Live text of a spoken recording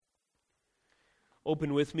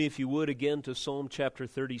Open with me, if you would, again to Psalm chapter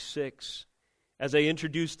 36. As I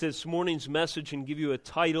introduce this morning's message and give you a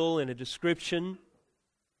title and a description,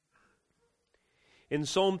 in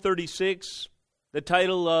Psalm 36, the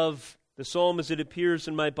title of the psalm as it appears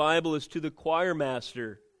in my Bible is "To the choir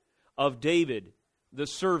master of David, the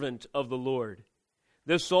servant of the Lord."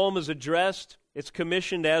 This psalm is addressed, it's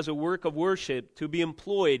commissioned as a work of worship to be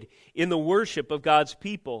employed in the worship of God's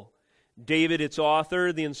people. David, its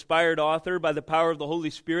author, the inspired author, by the power of the Holy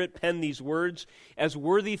Spirit, penned these words as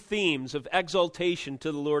worthy themes of exaltation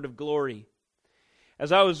to the Lord of glory.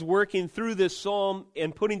 As I was working through this psalm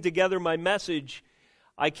and putting together my message,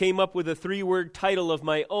 I came up with a 3-word title of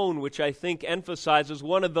my own, which I think emphasizes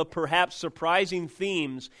one of the perhaps surprising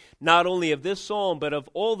themes, not only of this psalm, but of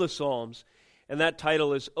all the psalms, and that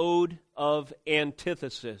title is Ode of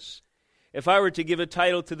Antithesis. If I were to give a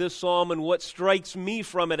title to this psalm and what strikes me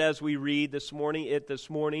from it as we read this morning,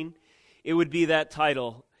 it would be that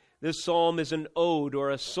title. This psalm is an ode or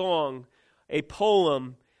a song, a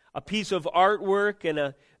poem, a piece of artwork, and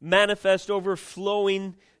a manifest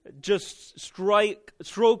overflowing just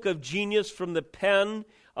stroke of genius from the pen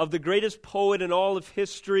of the greatest poet in all of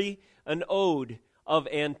history, an ode of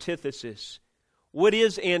antithesis. What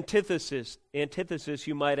is antithesis? Antithesis,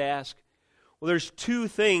 you might ask. Well, there's two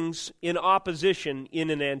things in opposition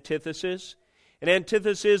in an antithesis. An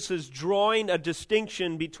antithesis is drawing a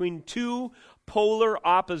distinction between two polar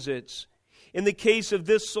opposites. In the case of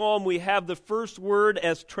this psalm, we have the first word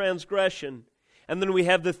as transgression. And then we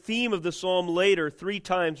have the theme of the psalm later, 3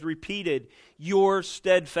 times repeated, your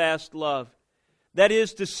steadfast love. That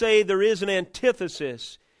is to say, there is an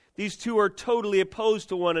antithesis. These two are totally opposed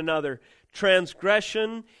to one another,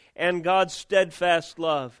 transgression and God's steadfast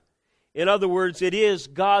love. In other words, it is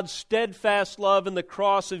God's steadfast love in the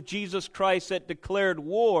cross of Jesus Christ that declared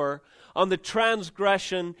war on the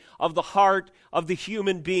transgression of the heart of the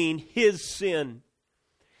human being, his sin.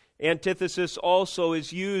 Antithesis also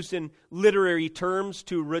is used in literary terms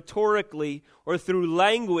to rhetorically or through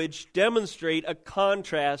language demonstrate a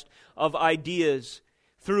contrast of ideas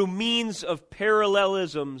through means of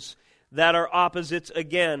parallelisms that are opposites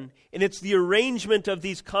again. And it's the arrangement of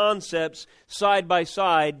these concepts side by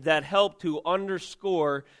side that help to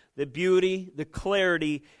underscore the beauty, the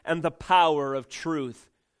clarity, and the power of truth.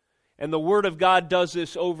 And the Word of God does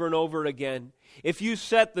this over and over again. If you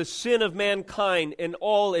set the sin of mankind in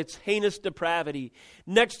all its heinous depravity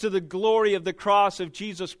next to the glory of the cross of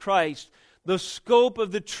Jesus Christ, the scope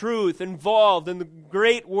of the truth involved in the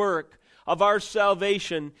great work of our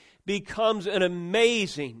salvation becomes an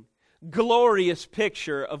amazing, glorious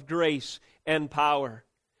picture of grace and power.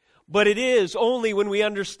 But it is only when we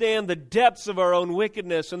understand the depths of our own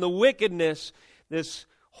wickedness and the wickedness this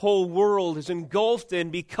whole world is engulfed in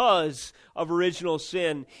because of original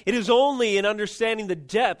sin. It is only in understanding the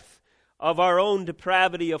depth of our own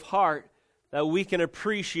depravity of heart that we can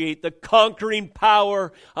appreciate the conquering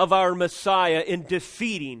power of our Messiah in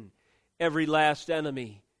defeating every last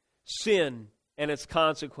enemy, sin and its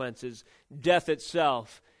consequences, death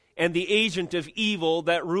itself, and the agent of evil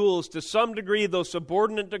that rules to some degree, though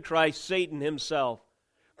subordinate to Christ, Satan himself,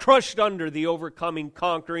 crushed under the overcoming,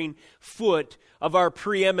 conquering foot of our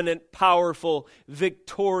preeminent, powerful,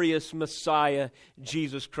 victorious Messiah,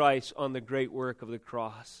 Jesus Christ, on the great work of the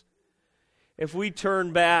cross. If we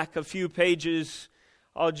turn back a few pages,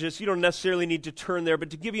 you don't necessarily need to turn there, but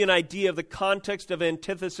to give you an idea of the context of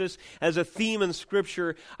antithesis as a theme in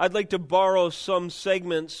Scripture, I'd like to borrow some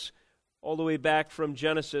segments all the way back from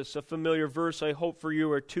Genesis. A familiar verse, I hope for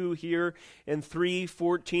you, are 2 here. In 3,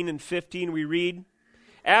 14, and 15, we read,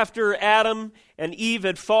 after Adam and Eve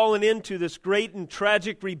had fallen into this great and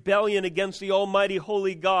tragic rebellion against the Almighty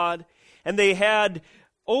Holy God, and they had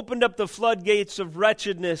opened up the floodgates of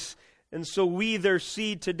wretchedness, and so we, their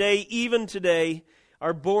seed today, even today,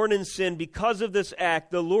 are born in sin. Because of this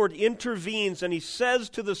act, the Lord intervenes, and He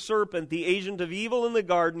says to the serpent, the agent of evil in the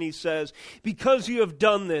garden, He says, because you have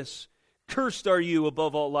done this, cursed are you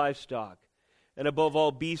above all livestock, and above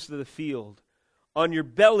all beasts of the field. On your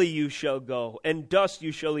belly you shall go, and dust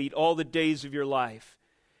you shall eat all the days of your life.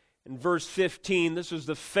 In verse 15, this is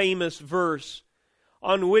the famous verse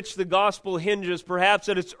on which the gospel hinges, perhaps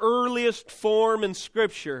at its earliest form in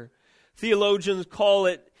Scripture. Theologians call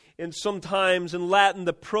it, sometimes in Latin,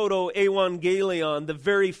 the proto-evangelion, the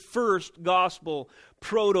very first gospel,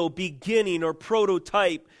 proto-beginning or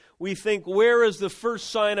prototype. We think, where is the first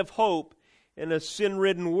sign of hope in a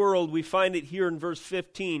sin-ridden world? We find it here in verse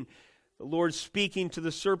 15. The Lord, speaking to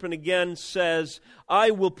the serpent again, says,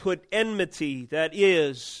 I will put enmity, that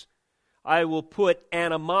is, I will put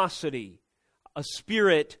animosity, a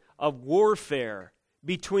spirit of warfare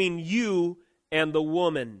between you and the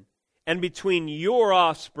woman, and between your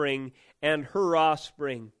offspring and her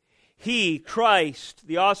offspring. He, Christ,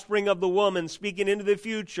 the offspring of the woman, speaking into the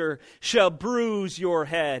future, shall bruise your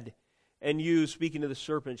head, and you, speaking to the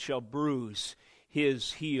serpent, shall bruise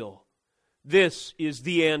his heel. This is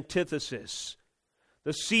the antithesis.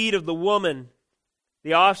 The seed of the woman,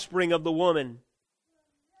 the offspring of the woman,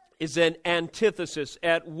 is an antithesis,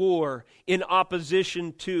 at war, in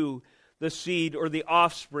opposition to the seed or the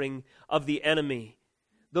offspring of the enemy.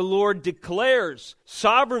 The Lord declares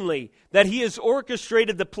sovereignly that He has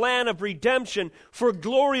orchestrated the plan of redemption for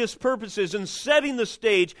glorious purposes and setting the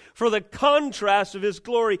stage for the contrast of His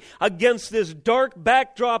glory against this dark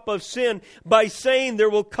backdrop of sin by saying, there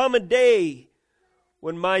will come a day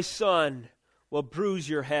when my Son will bruise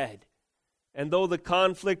your head. And though the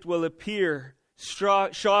conflict will appear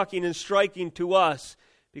shocking and striking to us,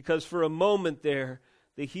 because for a moment there,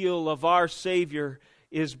 the heel of our Savior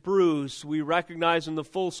is bruised, we recognize in the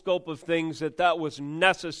full scope of things that was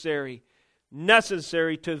necessary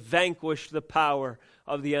to vanquish the power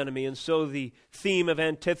of the enemy. And so the theme of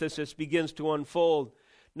antithesis begins to unfold.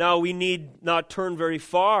 Now, we need not turn very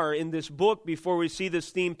far in this book before we see this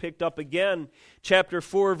theme picked up again. Chapter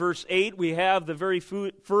 4, verse 8, we have the very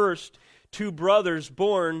first two brothers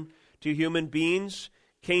born to human beings.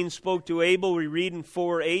 Cain spoke to Abel, we read in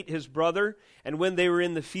 4:8, his brother, and when they were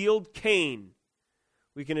in the field, Cain.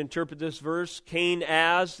 We can interpret this verse, Cain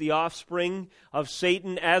as the offspring of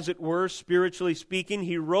Satan, as it were, spiritually speaking.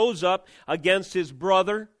 He rose up against his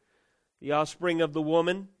brother, the offspring of the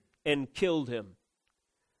woman, and killed him.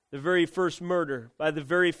 The very first murder by the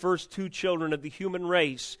very first two children of the human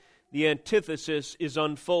race, the antithesis is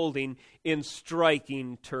unfolding in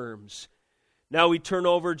striking terms. Now we turn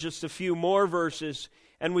over just a few more verses,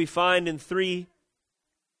 and we find in 6,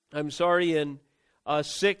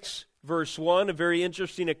 verse 1, a very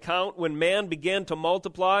interesting account. When man began to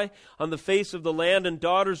multiply on the face of the land and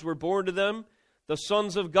daughters were born to them, the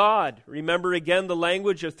sons of God. Remember again the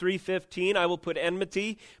language of 3:15, I will put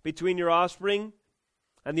enmity between your offspring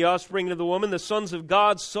and the offspring of the woman. The sons of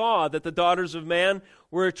God saw that the daughters of man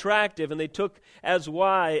were attractive, and they took as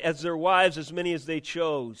their wives as many as they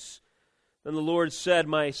chose. Then the Lord said,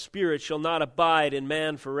 my spirit shall not abide in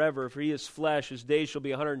man forever, for he is flesh, his days shall be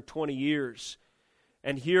 120 years.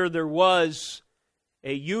 And here there was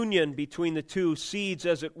a union between the two seeds,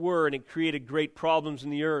 as it were, and it created great problems in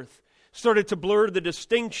the earth. Started to blur the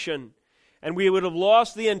distinction, and we would have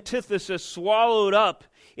lost the antithesis, swallowed up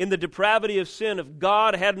in the depravity of sin if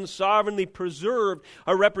God hadn't sovereignly preserved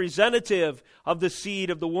a representative of the seed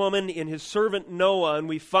of the woman in His servant Noah. And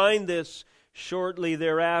we find this shortly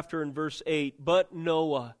thereafter in verse 8. But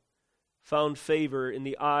Noah found favor in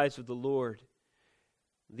the eyes of the Lord.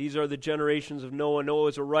 These are the generations of Noah. Noah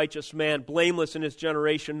was a righteous man, blameless in his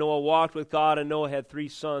generation. Noah walked with God, and Noah had 3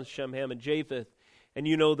 sons, Shem, Ham, and Japheth. And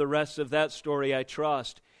you know the rest of that story, I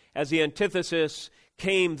trust. As the antithesis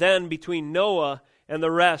came then between Noah and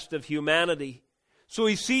the rest of humanity. So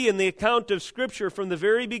we see in the account of Scripture from the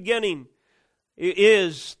very beginning, it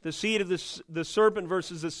is the seed of the serpent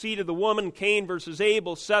versus the seed of the woman, Cain versus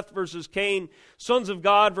Abel, Seth versus Cain, sons of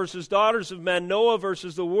God versus daughters of men, Noah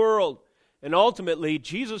versus the world. And ultimately,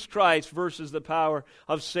 Jesus Christ versus the power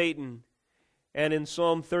of Satan. And in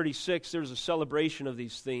Psalm 36, there's a celebration of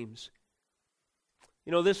these themes.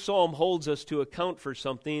 You know, this psalm holds us to account for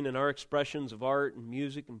something in our expressions of art and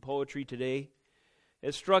music and poetry today.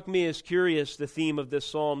 It struck me as curious, the theme of this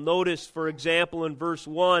psalm. Notice, for example, in verse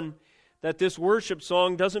 1, that this worship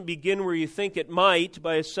song doesn't begin where you think it might,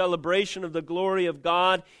 by a celebration of the glory of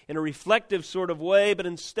God in a reflective sort of way, but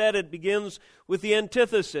instead it begins with the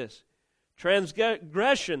antithesis.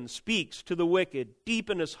 Transgression speaks to the wicked, deep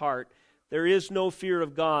in his heart. There is no fear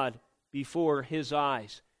of God before his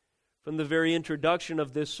eyes. From the very introduction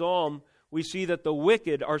of this psalm, we see that the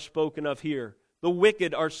wicked are spoken of here. The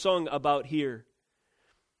wicked are sung about here.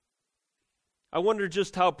 I wonder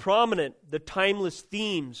just how prominent the timeless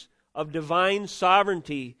themes of divine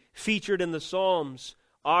sovereignty featured in the Psalms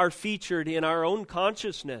are featured in our own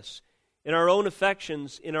consciousness, in our own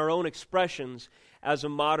affections, in our own expressions as a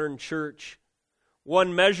modern church.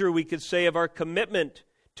 One measure, we could say, of our commitment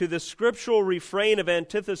to the scriptural refrain of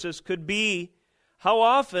antithesis could be, how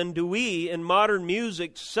often do we in modern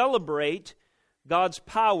music celebrate God's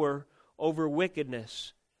power over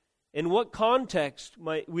wickedness? In what context,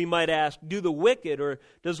 we might ask, do the wicked or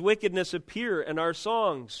does wickedness appear in our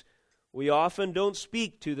songs? We often don't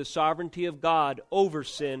speak to the sovereignty of God over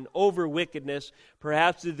sin, over wickedness,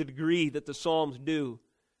 perhaps to the degree that the Psalms do.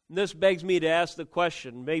 And this begs me to ask the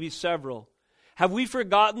question, maybe several. Have we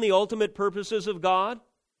forgotten the ultimate purposes of God?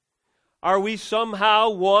 Are we somehow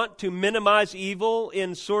want to minimize evil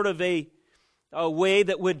in sort of a way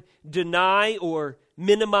that would deny or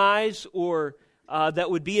minimize or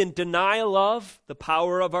that would be in denial of the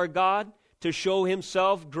power of our God to show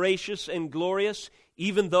Himself gracious and glorious,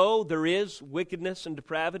 even though there is wickedness and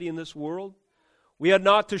depravity in this world? We ought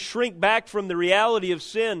not to shrink back from the reality of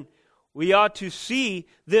sin. We ought to see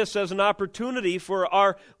this as an opportunity for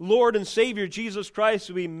our Lord and Savior Jesus Christ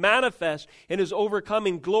to be manifest in His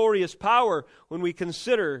overcoming glorious power when we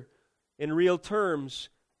consider in real terms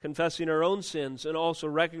confessing our own sins and also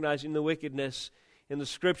recognizing the wickedness in the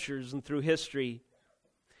Scriptures and through history.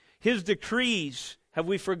 His decrees, have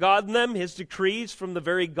we forgotten them? His decrees from the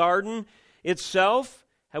very garden itself?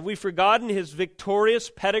 Have we forgotten His victorious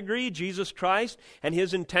pedigree, Jesus Christ, and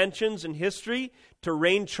His intentions in history to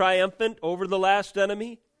reign triumphant over the last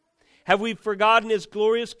enemy? Have we forgotten His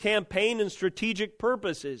glorious campaign and strategic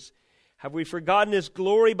purposes? Have we forgotten His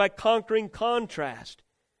glory by conquering contrast?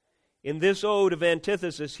 In this Ode of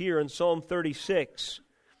Antithesis here in Psalm 36,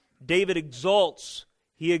 David exalts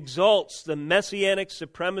the messianic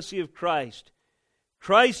supremacy of Christ.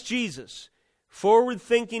 Christ Jesus,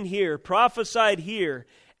 forward-thinking here, prophesied here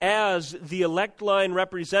as the elect line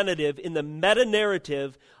representative in the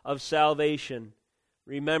meta-narrative of salvation.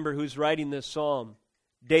 Remember who's writing this psalm.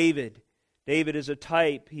 David. David is a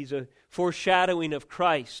type. He's a foreshadowing of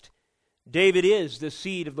Christ. David is the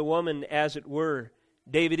seed of the woman, as it were.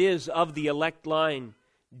 David is of the elect line.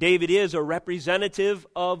 David is a representative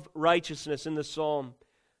of righteousness in the psalm.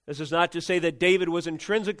 This is not to say that David was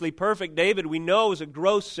intrinsically perfect. David, we know, is a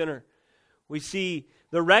gross sinner. We see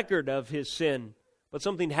the record of his sin. But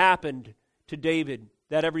something happened to David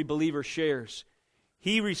that every believer shares.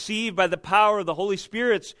 He received by the power of the Holy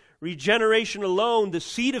Spirit's regeneration alone the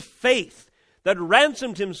seed of faith that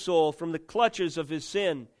ransomed his soul from the clutches of his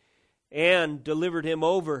sin and delivered him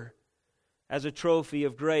over as a trophy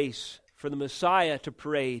of grace for the Messiah to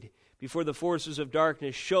parade before the forces of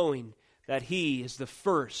darkness, showing that He is the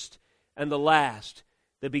first and the last,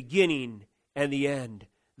 the beginning and the end,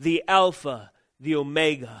 the Alpha, the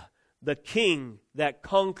Omega, the King that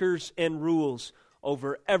conquers and rules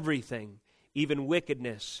over everything, even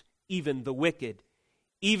wickedness, even the wicked,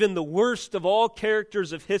 even the worst of all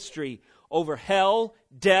characters of history, over hell,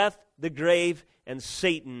 death, the grave, and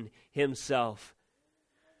Satan himself.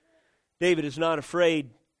 David is not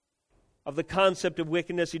afraid of the concept of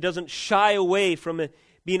wickedness. He doesn't shy away from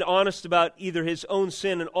being honest about either his own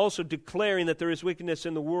sin and also declaring that there is wickedness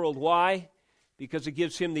in the world. Why? Because it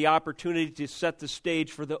gives him the opportunity to set the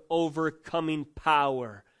stage for the overcoming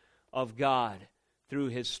power of God through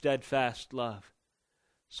His steadfast love.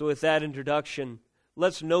 So with that introduction,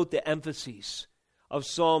 let's note the emphases of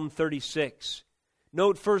Psalm 36.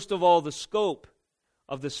 Note first of all the scope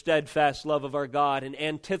of the steadfast love of our God, an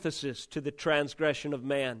antithesis to the transgression of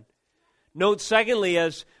man. Note secondly,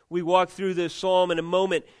 as we walk through this psalm in a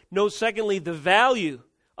moment, note secondly the value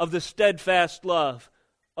of the steadfast love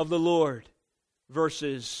of the Lord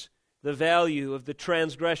versus the value of the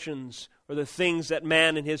transgressions or the things that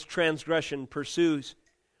man in his transgression pursues.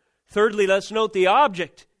 Thirdly, let's note the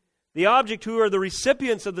object who are the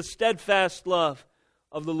recipients of the steadfast love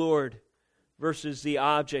of the Lord versus the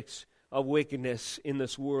objects of wickedness in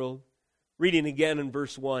this world. Reading again in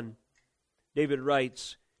verse 1, David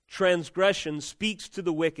writes, "Transgression speaks to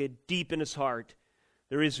the wicked deep in his heart.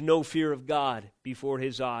 There is no fear of God before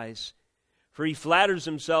his eyes. For he flatters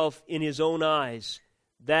himself in his own eyes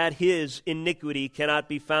that his iniquity cannot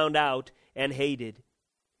be found out and hated."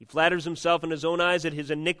 He flatters himself in his own eyes that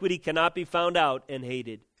his iniquity cannot be found out and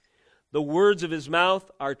hated. "The words of his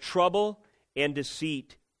mouth are trouble and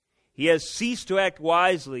deceit. He has ceased to act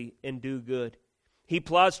wisely and do good. He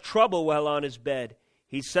plots trouble while on his bed.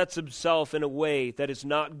 He sets himself in a way that is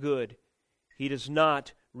not good. He does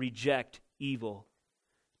not reject evil."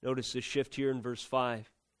 Notice the shift here in verse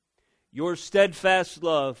 5. "Your steadfast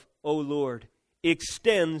love, O Lord,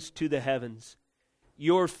 extends to the heavens.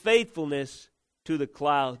 Your faithfulness to the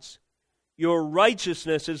clouds. Your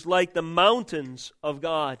righteousness is like the mountains of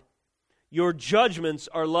God. Your judgments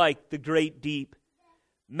are like the great deep.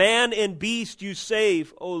 Man and beast you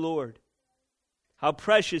save, O Lord. How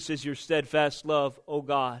precious is your steadfast love, O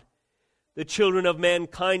God. The children of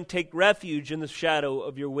mankind take refuge in the shadow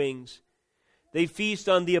of your wings. They feast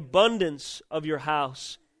on the abundance of your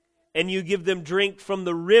house, and you give them drink from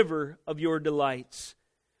the river of your delights.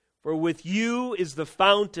 For with you is the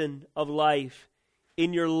fountain of life.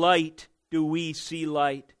 In your light do we see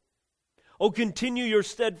light. O continue your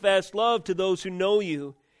steadfast love to those who know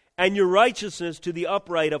you, and your righteousness to the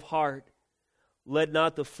upright of heart. Let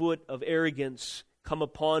not the foot of arrogance come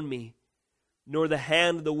upon me, nor the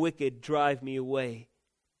hand of the wicked drive me away.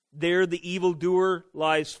 There the evildoer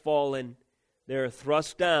lies fallen. They are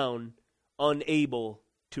thrust down, unable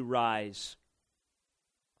to rise.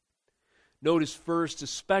 Notice first,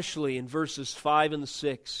 especially in verses 5 and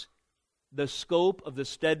 6, the scope of the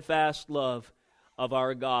steadfast love of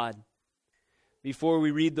our God. Before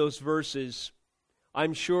we read those verses,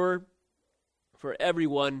 I'm sure for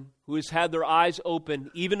everyone who has had their eyes open,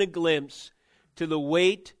 even a glimpse, to the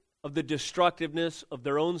weight of the destructiveness of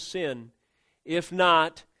their own sin, if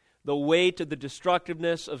not the weight of the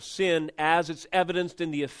destructiveness of sin as it's evidenced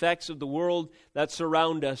in the effects of the world that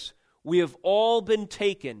surround us, we have all been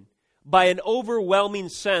taken by an overwhelming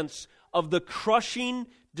sense of the crushing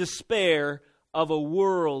despair of a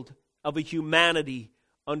world, of a humanity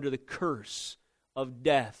under the curse of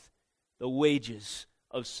death, the wages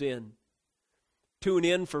of sin. Tune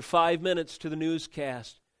in for 5 minutes to the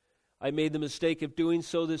newscast. I made the mistake of doing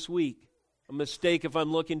so this week. A mistake if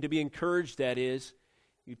I'm looking to be encouraged, that is.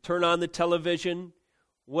 You turn on the television.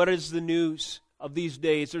 What is the news of these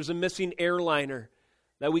days? There's a missing airliner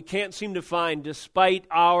that we can't seem to find despite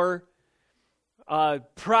our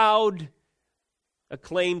proud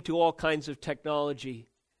acclaim to all kinds of technology.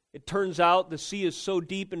 It turns out the sea is so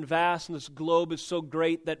deep and vast and this globe is so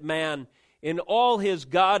great that man, in all his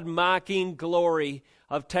God-mocking glory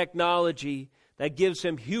of technology that gives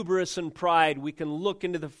him hubris and pride, we can look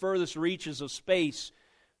into the furthest reaches of space.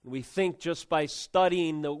 And we think just by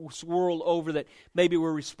studying the world over that maybe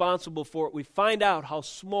we're responsible for it. We find out how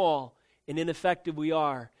small and ineffective we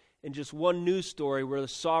are in just one news story where the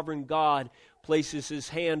sovereign God places his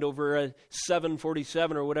hand over a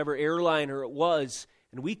 747 or whatever airliner it was,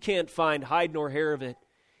 and we can't find hide nor hair of it.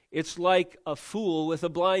 It's like a fool with a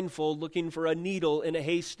blindfold looking for a needle in a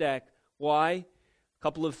haystack. Why? A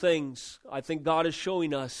couple of things. I think God is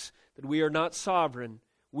showing us that we are not sovereign.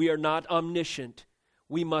 We are not omniscient.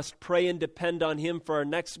 We must pray and depend on Him for our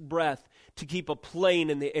next breath to keep a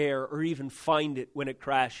plane in the air or even find it when it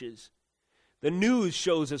crashes. The news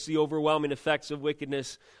shows us the overwhelming effects of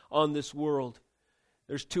wickedness on this world.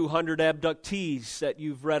 There's 200 abductees that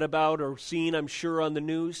you've read about or seen, I'm sure, on the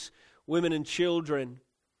news. Women and children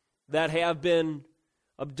that have been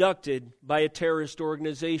abducted by a terrorist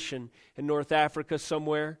organization in North Africa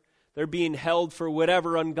somewhere. They're being held for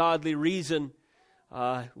whatever ungodly reason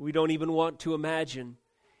we don't even want to imagine.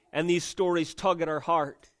 And these stories tug at our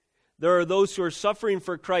heart. There are those who are suffering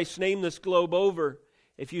for Christ's name this globe over.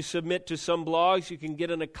 If you submit to some blogs, you can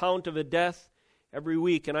get an account of a death every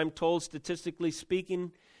week. And I'm told, statistically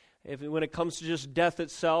speaking, when it comes to just death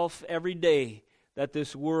itself, every day that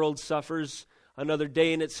this world suffers another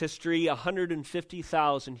day in its history,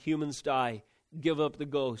 150,000 humans die, give up the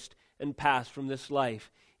ghost, and pass from this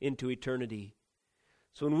life into eternity.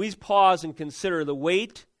 So when we pause and consider the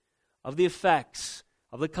weight of the effects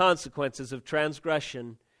of the consequences of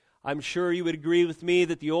transgression, I'm sure you would agree with me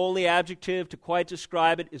that the only adjective to quite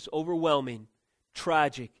describe it is overwhelming,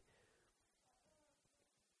 tragic.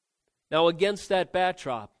 Now, against that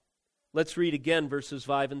backdrop, let's read again verses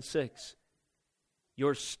 5 and 6.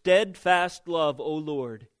 Your steadfast love, O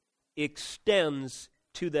Lord, extends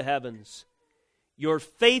to the heavens. Your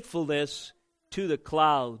faithfulness to the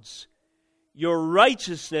clouds. Your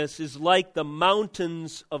righteousness is like the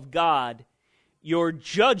mountains of God. Your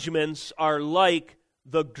judgments are like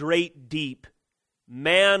the great deep.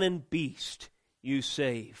 Man and beast you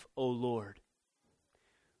save, O Lord.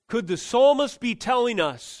 Could the psalmist be telling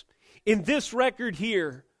us in this record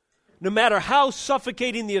here, no matter how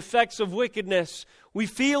suffocating the effects of wickedness we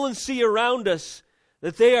feel and see around us,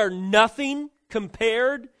 that they are nothing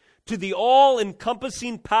compared to the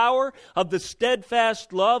all-encompassing power of the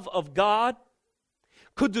steadfast love of God?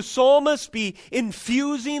 Could the psalmist be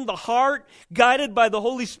infusing the heart, guided by the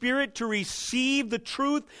Holy Spirit, to receive the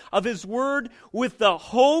truth of His Word with the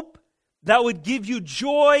hope that would give you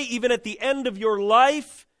joy even at the end of your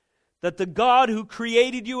life? That the God who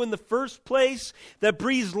created you in the first place, that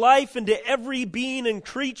breathes life into every being and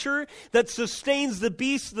creature, that sustains the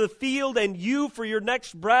beasts of the field and you for your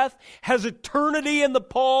next breath, has eternity in the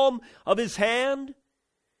palm of His hand?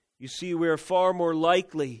 You see, we are far more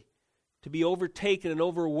likely to be overtaken and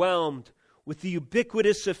overwhelmed with the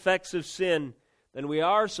ubiquitous effects of sin than we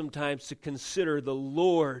are sometimes to consider the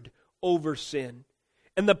Lord over sin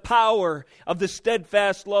and the power of the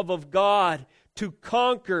steadfast love of God to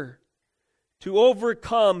conquer, to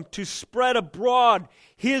overcome, to spread abroad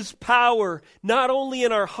His power, not only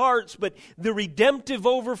in our hearts, but the redemptive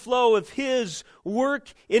overflow of His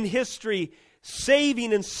work in history,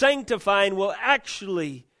 saving and sanctifying, will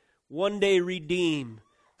actually one day redeem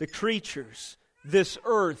the creatures, this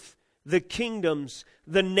earth, the kingdoms,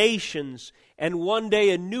 the nations, and one day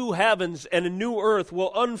a new heavens and a new earth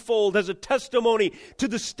will unfold as a testimony to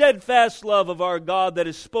the steadfast love of our God that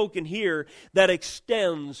is spoken here, that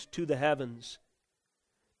extends to the heavens.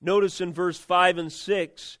 Notice in verse 5 and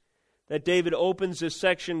 6 that David opens this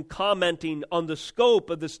section commenting on the scope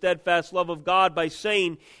of the steadfast love of God by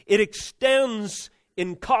saying it extends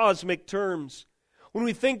in cosmic terms. When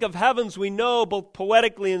we think of heavens, we know both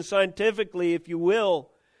poetically and scientifically, if you will,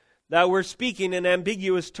 that we're speaking in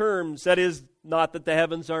ambiguous terms. That is, not that the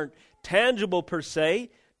heavens aren't tangible per se,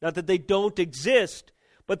 not that they don't exist,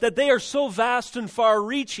 but that they are so vast and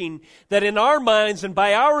far-reaching that in our minds and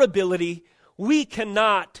by our ability, we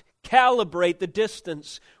cannot calibrate the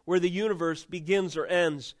distance where the universe begins or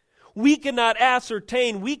ends. We cannot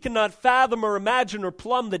ascertain, we cannot fathom or imagine or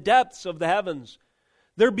plumb the depths of the heavens.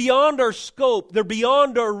 They're beyond our scope, they're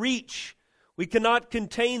beyond our reach. We cannot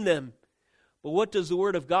contain them. But what does the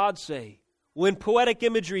Word of God say? When poetic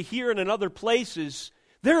imagery here and in other places,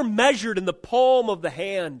 they're measured in the palm of the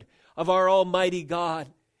hand of our Almighty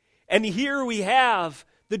God. And here we have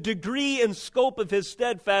the degree and scope of His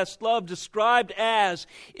steadfast love described as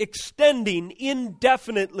extending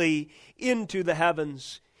indefinitely into the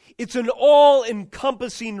heavens. It's an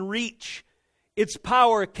all-encompassing reach. Its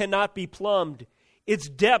power cannot be plumbed. Its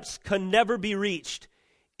depths can never be reached.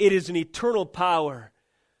 It is an eternal power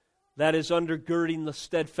that is undergirding the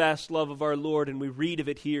steadfast love of our Lord, and we read of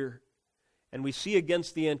it here. And we see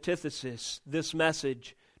against the antithesis this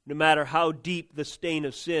message: no matter how deep the stain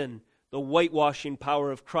of sin, the whitewashing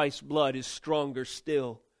power of Christ's blood is stronger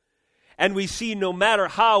still. And we see no matter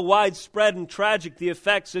how widespread and tragic the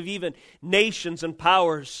effects of even nations and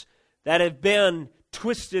powers that have been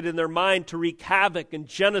twisted in their mind to wreak havoc and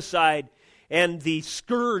genocide and the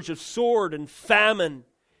scourge of sword and famine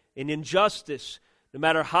and injustice, no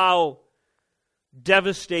matter how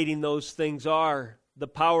devastating those things are, the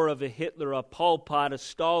power of a Hitler, a Pol Pot, a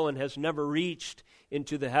Stalin has never reached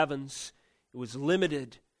into the heavens. It was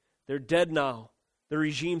limited. They're dead now. The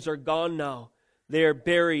regimes are gone now. They are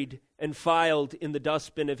buried and filed in the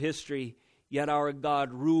dustbin of history. Yet our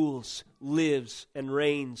God rules, lives, and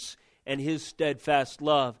reigns, and His steadfast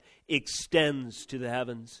love extends to the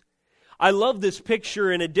heavens. I love this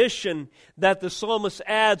picture in addition that the psalmist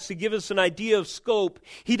adds to give us an idea of scope.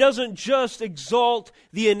 He doesn't just exalt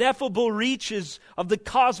the ineffable reaches of the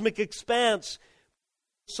cosmic expanse,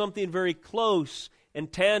 something very close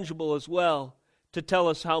and tangible as well, to tell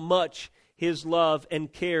us how much His love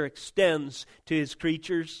and care extends to His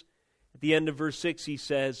creatures. At the end of verse 6 he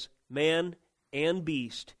says, "Man and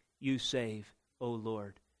beast you save, O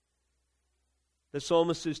Lord." The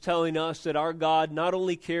psalmist is telling us that our God not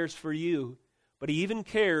only cares for you, but He even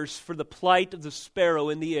cares for the plight of the sparrow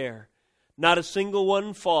in the air. Not a single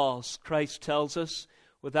one falls, Christ tells us,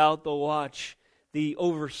 without the watch, the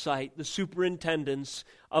oversight, the superintendence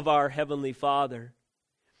of our Heavenly Father.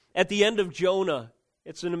 At the end of Jonah,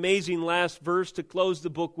 it's an amazing last verse to close the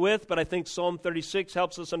book with, but I think Psalm 36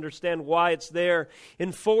 helps us understand why it's there.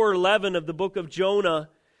 In 4:11 of the book of Jonah,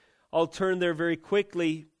 I'll turn there very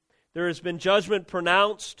quickly. There has been judgment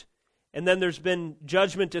pronounced, and then there's been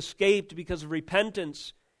judgment escaped because of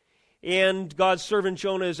repentance. And God's servant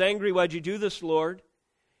Jonah is angry. "Why'd you do this, Lord?"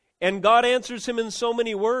 And God answers him in so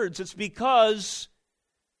many words. It's because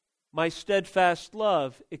my steadfast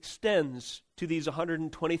love extends to these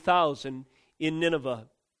 120,000 in Nineveh.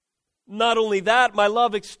 Not only that, my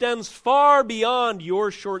love extends far beyond your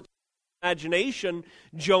short imagination,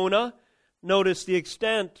 Jonah. Notice the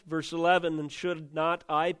extent, verse 11, "And should not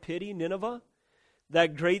I pity Nineveh,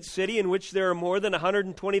 that great city in which there are more than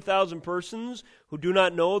 120,000 persons who do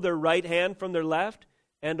not know their right hand from their left,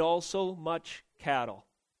 and also much cattle."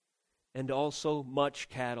 And also much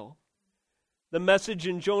cattle. The message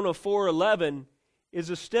in Jonah 4:11 is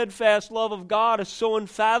a steadfast love of God is so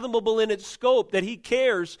unfathomable in its scope that He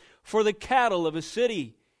cares for the cattle of a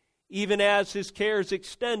city, even as His care is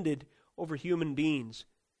extended over human beings.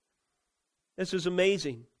 This is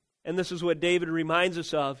amazing, and this is what David reminds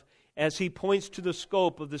us of as he points to the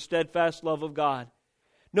scope of the steadfast love of God.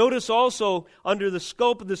 Notice also, under the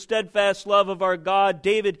scope of the steadfast love of our God,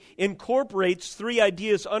 David incorporates three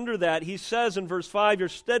ideas under that. He says in verse 5, "Your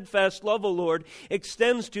steadfast love, O Lord,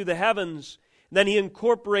 extends to the heavens." Then he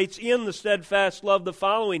incorporates in the steadfast love the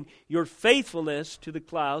following: "Your faithfulness to the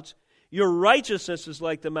clouds, your righteousness is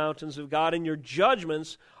like the mountains of God, and your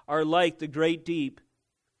judgments are like the great deep."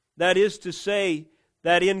 That is to say,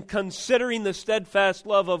 that in considering the steadfast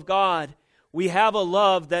love of God, we have a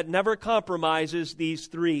love that never compromises these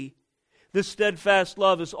three. The steadfast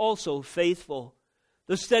love is also faithful.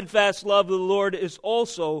 The steadfast love of the Lord is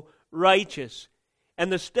also righteous.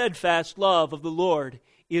 And the steadfast love of the Lord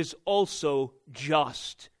is also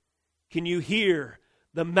just. Can you hear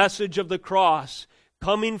the message of the cross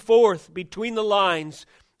coming forth between the lines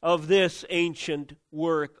of this ancient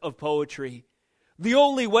work of poetry? The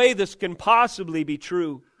only way this can possibly be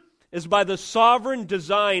true is by the sovereign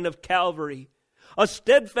design of Calvary. A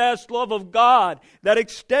steadfast love of God that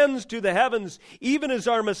extends to the heavens, even as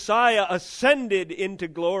our Messiah ascended into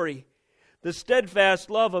glory. The steadfast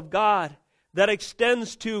love of God that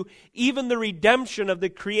extends to even the redemption of the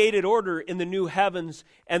created order in the new heavens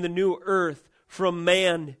and the new earth, from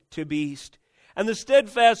man to beast. And the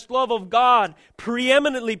steadfast love of God,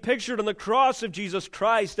 preeminently pictured on the cross of Jesus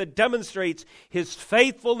Christ, that demonstrates His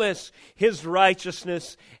faithfulness, His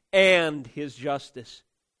righteousness, and His justice.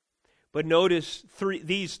 But notice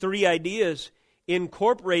these three ideas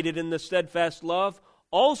incorporated in the steadfast love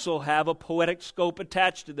also have a poetic scope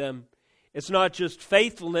attached to them. It's not just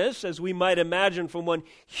faithfulness, as we might imagine from one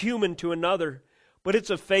human to another, but it's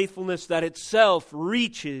a faithfulness that itself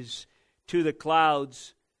reaches to the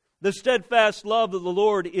clouds. The steadfast love of the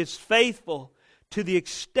Lord is faithful to the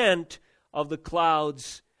extent of the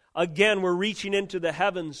clouds. Again, we're reaching into the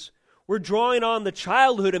heavens. We're drawing on the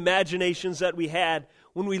childhood imaginations that we had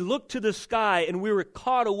when we looked to the sky and we were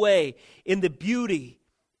caught away in the beauty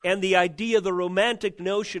and the idea, the romantic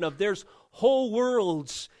notion of there's whole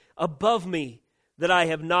worlds above me that I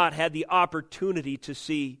have not had the opportunity to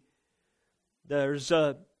see. There's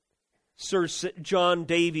Sir John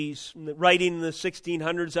Davies, writing in the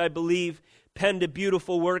 1600s, I believe, penned a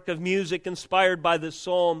beautiful work of music inspired by this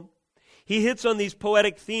psalm. He hits on these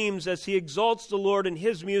poetic themes as he exalts the Lord in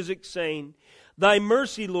his music, saying, "Thy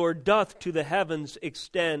mercy, Lord, doth to the heavens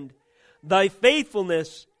extend. Thy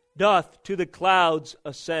faithfulness doth to the clouds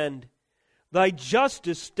ascend. Thy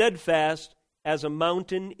justice steadfast as a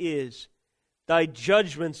mountain is. Thy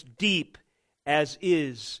judgments deep as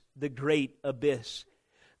is the great abyss.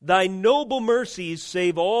 Thy noble mercies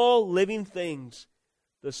save all living things.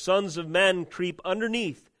 The sons of men creep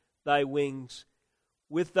underneath thy wings.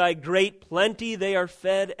 With thy great plenty they are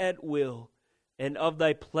fed at will, and of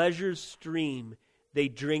thy pleasures stream they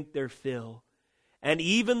drink their fill. And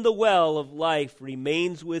even the well of life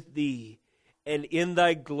remains with thee, and in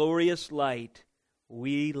thy glorious light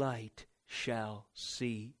we light shall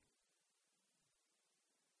see."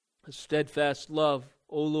 A steadfast love,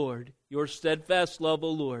 O Lord, your steadfast love, O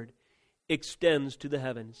Lord, extends to the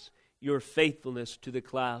heavens, your faithfulness to the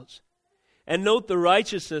clouds. And note the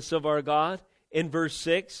righteousness of our God in verse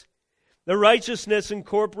 6. The righteousness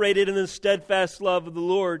incorporated in the steadfast love of the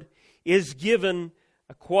Lord is given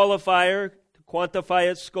a qualifier to quantify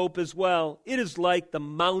its scope as well. It is like the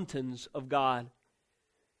mountains of God.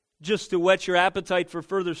 Just to whet your appetite for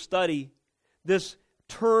further study, this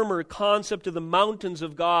term or concept of the mountains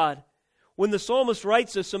of God, when the psalmist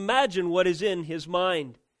writes this, imagine what is in his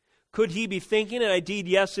mind. Could he be thinking, and indeed,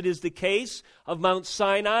 yes, it is the case, of Mount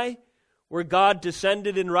Sinai, where God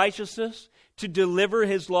descended in righteousness to deliver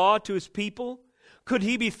His law to His people? Could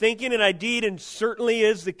he be thinking, and indeed, and certainly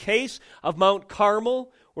is the case, of Mount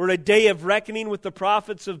Carmel, where a day of reckoning with the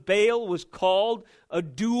prophets of Baal was called a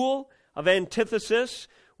duel of antithesis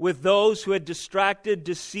with those who had distracted,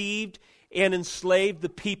 deceived, and enslaved the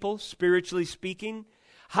people, spiritually speaking?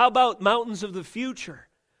 How about mountains of the future?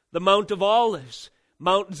 The Mount of Olives,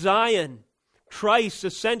 Mount Zion, Christ's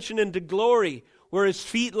ascension into glory, where His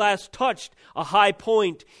feet last touched a high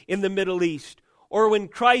point in the Middle East. Or when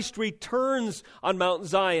Christ returns on Mount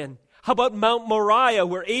Zion. How about Mount Moriah,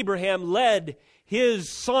 where Abraham led his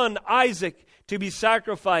son Isaac to be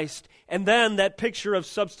sacrificed, and then that picture of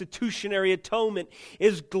substitutionary atonement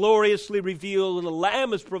is gloriously revealed and a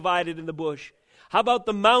lamb is provided in the bush. How about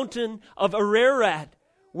the mountain of Ararat,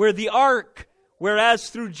 where the ark, whereas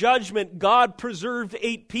through judgment God preserved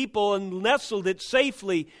 8 people and nestled it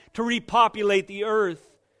safely to repopulate the earth.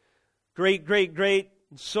 Great,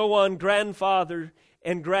 and so on, grandfather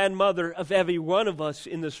and grandmother of every one of us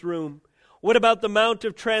in this room. What about the Mount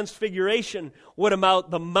of Transfiguration? What about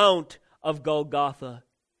the Mount of Golgotha?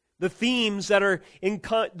 The themes that are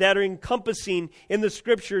encompassing in the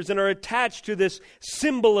Scriptures and are attached to this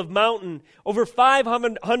symbol of mountain, over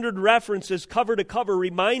 500 references cover to cover,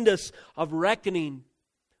 remind us of reckoning,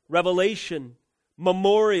 revelation,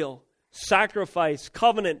 memorial, sacrifice,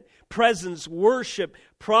 covenant, presence, worship,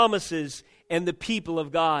 promises, and the people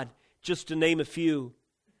of God, just to name a few.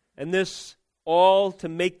 And this all to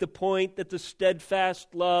make the point that the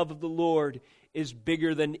steadfast love of the Lord is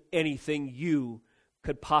bigger than anything you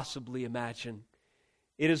could possibly imagine.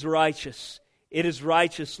 It is righteous. It is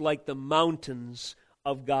righteous like the mountains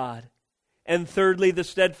of God. And thirdly, the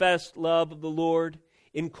steadfast love of the Lord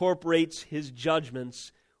incorporates his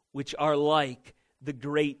judgments, which are like the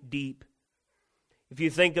great deep. If you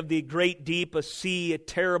think of the great deep, a sea, a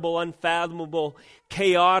terrible, unfathomable,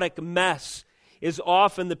 chaotic mess is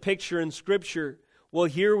often the picture in Scripture. Well,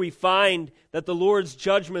 here we find that the Lord's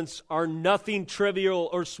judgments are nothing trivial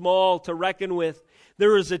or small to reckon with.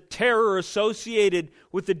 There is a terror associated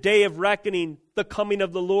with the day of reckoning, the coming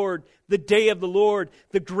of the Lord, the day of the Lord,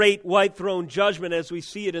 the great white throne judgment as we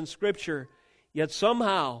see it in Scripture. Yet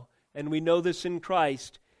somehow, and we know this in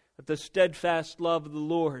Christ, that the steadfast love of the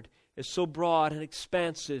Lord is so broad and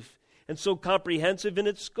expansive and so comprehensive in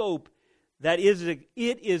its scope that it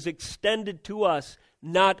is extended to us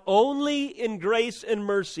not only in grace and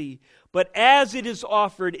mercy, but as it is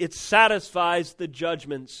offered, it satisfies the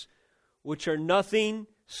judgments, which are nothing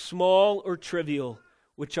small or trivial,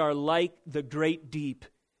 which are like the great deep.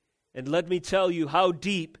 And let me tell you how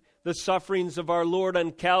deep the sufferings of our Lord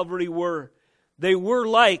on Calvary were. They were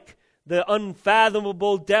like the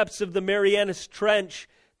unfathomable depths of the Marianas Trench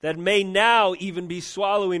that may now even be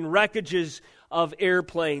swallowing wreckages of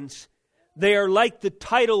airplanes. They are like the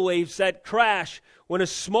tidal waves that crash when a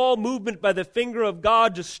small movement by the finger of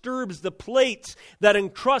God disturbs the plates that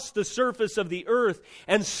encrust the surface of the earth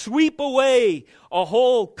and sweep away a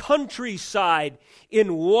whole countryside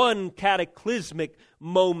in one cataclysmic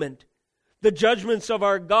moment. The judgments of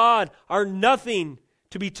our God are nothing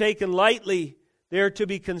to be taken lightly. They are to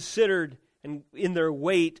be considered in their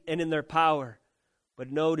weight and in their power. But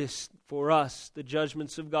notice, for us, the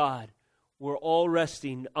judgments of God were all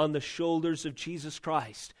resting on the shoulders of Jesus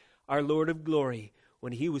Christ, our Lord of glory,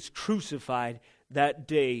 when he was crucified that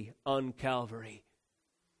day on Calvary.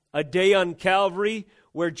 A day on Calvary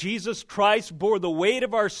where Jesus Christ bore the weight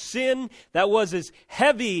of our sin that was as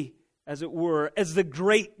heavy, as it were, as the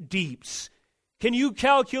great deeps. Can you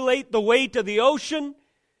calculate the weight of the ocean?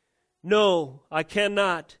 No, I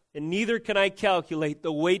cannot, and neither can I calculate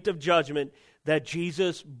the weight of judgment that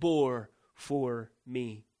Jesus bore for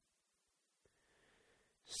me.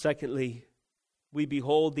 Secondly, we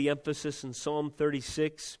behold the emphasis in Psalm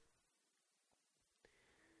 36,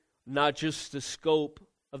 not just the scope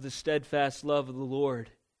of the steadfast love of the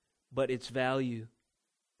Lord, but its value.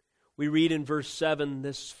 We read in verse 7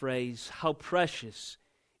 this phrase, "How precious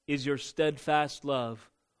is your steadfast love,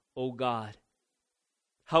 O God."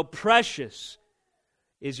 How precious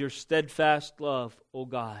is your steadfast love, O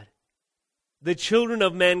God. The children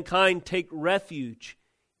of mankind take refuge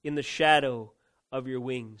in the shadow of your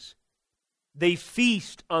wings. They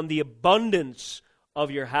feast on the abundance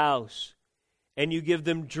of your house, and you give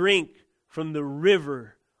them drink from the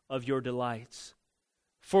river of your delights.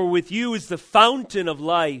 For with you is the fountain of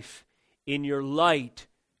life. In your light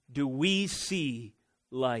do we see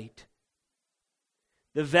light.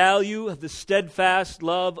 The value of the steadfast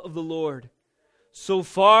love of the Lord so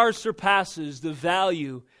far surpasses the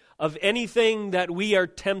value of anything that we are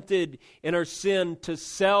tempted in our sin to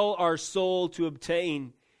sell our soul to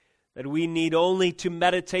obtain, that we need only to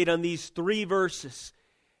meditate on these 3 verses,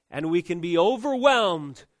 and we can be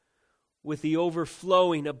overwhelmed with the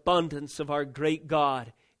overflowing abundance of our great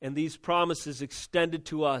God and these promises extended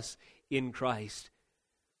to us in Christ.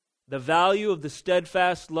 The value of the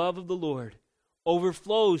steadfast love of the Lord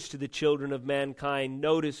overflows to the children of mankind.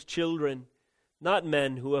 Notice, children, not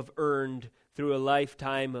men who have earned through a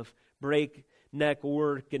lifetime of breakneck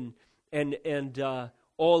work and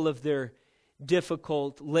all of their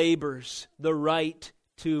difficult labors, the right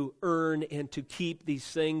to earn and to keep these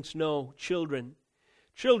things. No, children.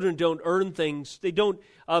 Children don't earn things. They don't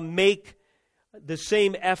make the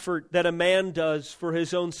same effort that a man does for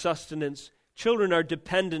his own sustenance. Children are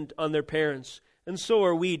dependent on their parents, and so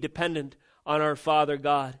are we dependent on our Father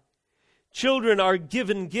God. Children are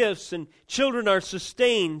given gifts, and children are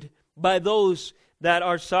sustained by those that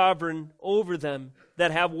are sovereign over them,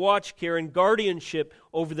 that have watch care and guardianship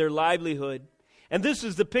over their livelihood. And this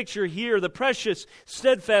is the picture here. The precious,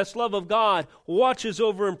 steadfast love of God watches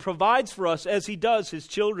over and provides for us as He does His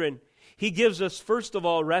children. He gives us, first of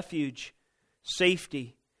all, refuge,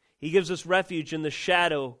 safety. He gives us refuge in the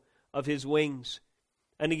shadow of His wings.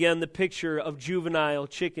 And again, the picture of juvenile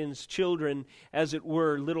chickens, children, as it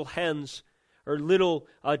were, little hens or little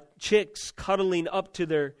chicks cuddling up to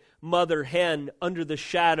their mother hen under the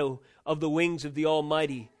shadow of the wings of the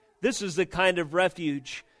Almighty. This is the kind of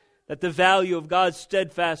refuge that the value of God's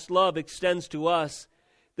steadfast love extends to us.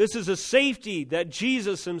 This is a safety that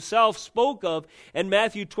Jesus Himself spoke of in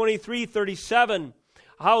Matthew 23:37.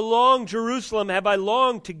 How long, Jerusalem, have I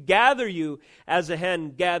longed to gather you as a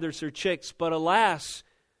hen gathers her chicks? But alas,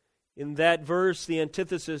 in that verse, the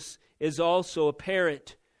antithesis is also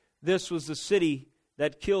apparent. This was the city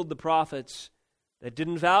that killed the prophets. that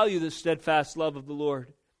didn't value the steadfast love of the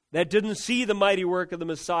Lord, that didn't see the mighty work of the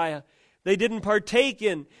Messiah. They didn't partake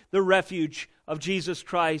in the refuge of Jesus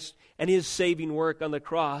Christ and His saving work on the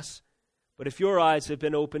cross. But if your eyes have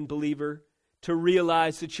been opened, believer, to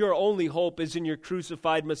realize that your only hope is in your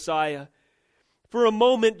crucified Messiah, for a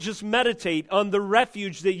moment just meditate on the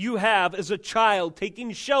refuge that you have as a child,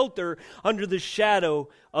 taking shelter under the shadow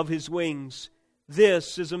of His wings.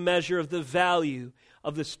 This is a measure of the value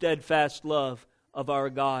of the steadfast love of our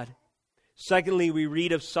God. Secondly, we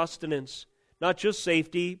read of sustenance. Not just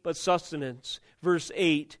safety, but sustenance. Verse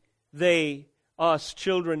 8, they, us,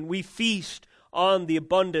 children, we feast on the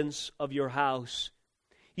abundance of your house.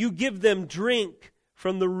 You give them drink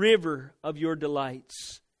from the river of your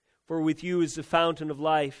delights. For with you is the fountain of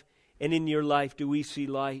life, and in your life do we see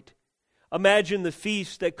light. Imagine the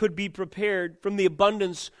feast that could be prepared from the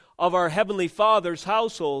abundance of our Heavenly Father's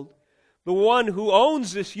household. The one who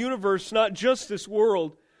owns this universe, not just this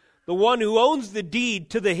world. The one who owns the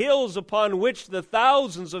deed to the hills upon which the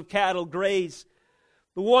thousands of cattle graze.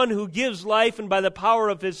 The one who gives life and by the power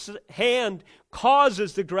of His hand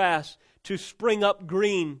causes the grass to spring up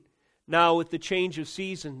green, now with the change of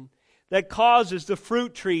season. That causes the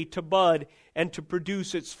fruit tree to bud and to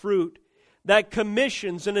produce its fruit. That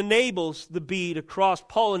commissions and enables the bee to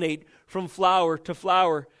cross-pollinate from flower to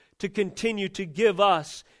flower, to continue to give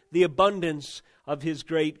us the abundance of His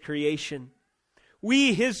great creation.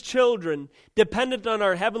 We, His children, dependent on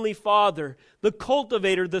our Heavenly Father, the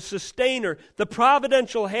cultivator, the sustainer, the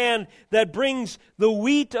providential hand that brings the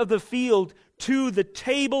wheat of the field to the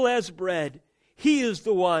table as bread. He is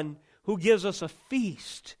the one who gives us a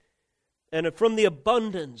feast, and from the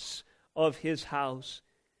abundance of His house.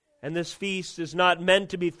 And this feast is not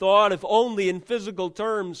meant to be thought of only in physical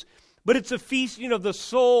terms, but it's a feasting of the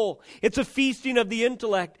soul. It's a feasting of the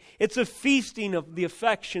intellect. It's a feasting of the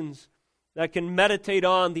affections that can meditate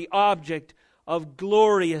on the object of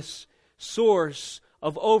glorious source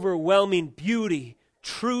of overwhelming beauty,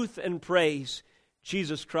 truth, and praise,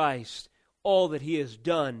 Jesus Christ, all that He has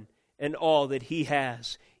done and all that He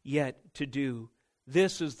has yet to do.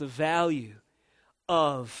 This is the value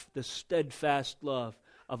of the steadfast love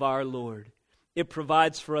of our Lord. It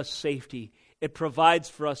provides for us safety. It provides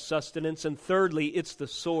for us sustenance. And thirdly, it's the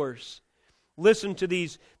source. Listen to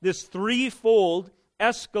this threefold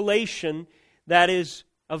escalation that is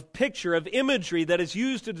of picture, of imagery that is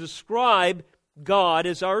used to describe God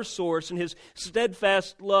as our source and His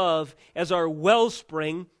steadfast love as our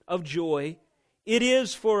wellspring of joy. It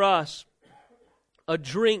is for us a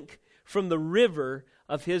drink from the river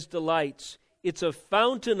of His delights. It's a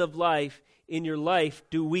fountain of life. In your life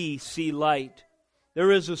do we see light.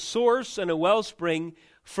 There is a source and a wellspring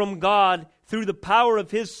from God through the power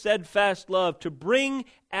of His steadfast love to bring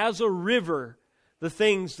as a river the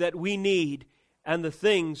things that we need and the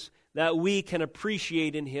things that we can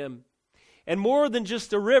appreciate in Him. And more than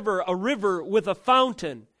just a river with a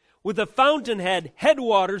fountain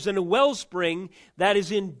headwaters, and a wellspring that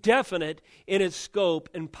is indefinite in its scope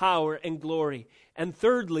and power and glory. And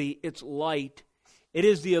thirdly, it's light. It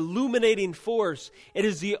is the illuminating force. It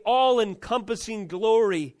is the all-encompassing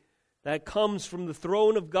glory that comes from the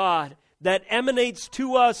throne of God, that emanates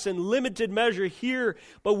to us in limited measure here,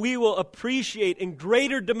 but we will appreciate in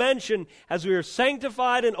greater dimension as we are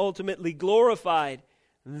sanctified and ultimately glorified.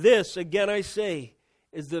 This, again I say,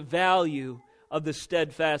 is the value of the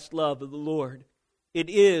steadfast love of the Lord. It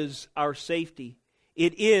is our safety.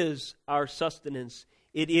 It is our sustenance.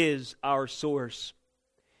 It is our source.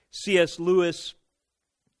 C.S. Lewis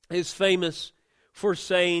is famous for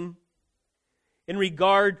saying, in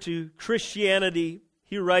regard to Christianity,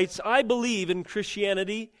 he writes, I believe in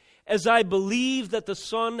Christianity as I believe that the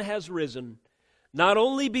sun has risen, not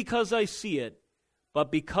only because I see it,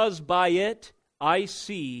 but because by it I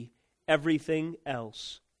see everything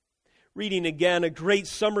else. Reading again a great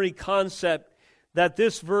summary concept that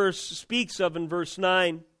this verse speaks of in verse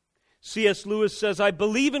 9. C.S. Lewis says, I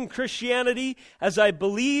believe in Christianity as I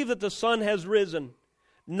believe that the sun has risen,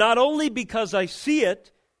 not only because I see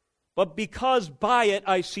it, but because by it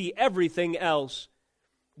I see everything else.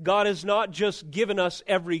 God has not just given us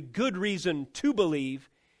every good reason to believe,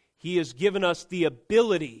 He has given us the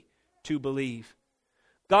ability to believe.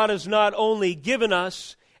 God has not only given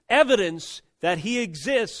us evidence that He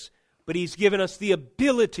exists, but He's given us the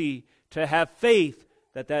ability to have faith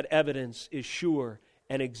that that evidence is sure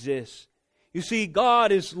and exists. You see,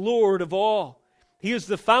 God is Lord of all. He is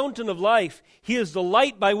the fountain of life. He is the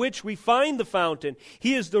light by which we find the fountain.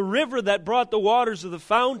 He is the river that brought the waters of the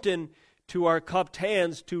fountain to our cupped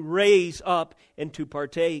hands to raise up and to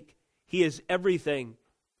partake. He is everything.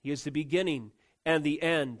 He is the beginning and the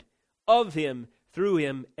end. Of Him, through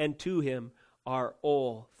him, and to him are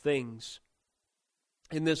all things.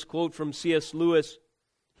 In this quote from C.S. Lewis,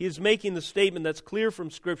 he is making the statement that's clear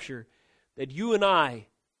from Scripture that you and I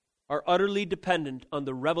are utterly dependent on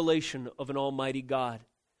the revelation of an almighty God.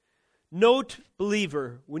 Note,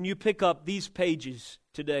 believer, when you pick up these pages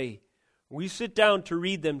today, when you sit down to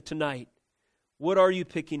read them tonight, what are you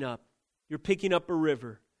picking up? You're picking up a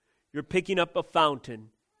river, you're picking up a fountain,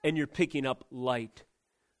 and you're picking up light.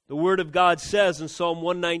 The Word of God says in Psalm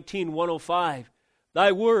 119, 105,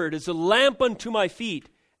 Thy word is a lamp unto my feet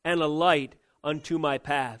and a light unto my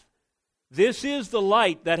path. This is the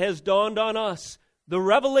light that has dawned on us, the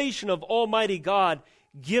revelation of Almighty God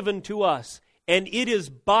given to us. And it is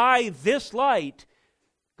by this light,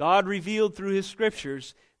 God revealed through His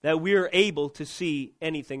Scriptures, that we are able to see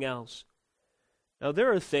anything else. Now,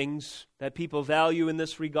 there are things that people value in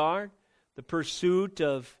this regard. The pursuit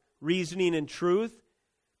of reasoning and truth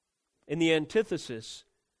in the antithesis.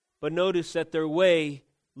 But notice that their way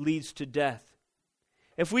leads to death.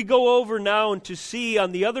 If we go over now and to see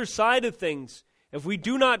on the other side of things, if we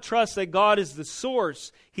do not trust that God is the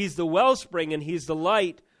source, He's the wellspring, and He's the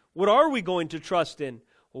light, what are we going to trust in?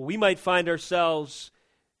 Well, we might find ourselves,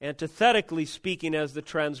 antithetically speaking, as the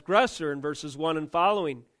transgressor in verses 1 and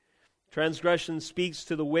following. Transgression speaks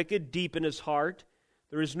to the wicked deep in his heart.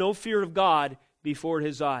 There is no fear of God before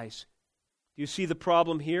his eyes. Do you see the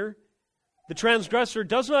problem here? The transgressor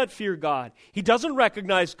does not fear God. He doesn't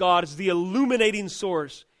recognize God as the illuminating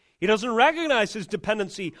source. He doesn't recognize his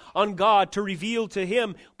dependency on God to reveal to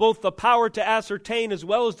him both the power to ascertain as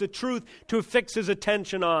well as the truth to fix his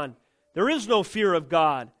attention on. There is no fear of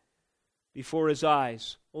God before his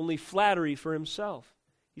eyes, only flattery for himself.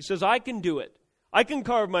 He says, I can do it. I can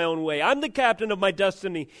carve my own way. I'm the captain of my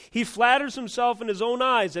destiny. He flatters himself in his own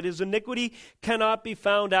eyes that his iniquity cannot be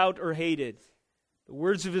found out or hated. The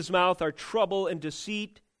words of his mouth are trouble and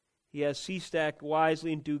deceit. He has ceased to act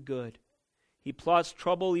wisely and do good. He plots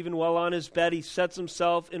trouble even while on his bed. He sets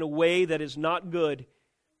himself in a way that is not good.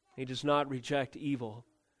 He does not reject evil.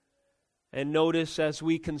 And notice as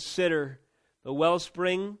we consider the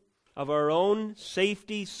wellspring of our own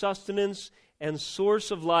safety, sustenance, and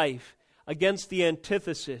source of life against the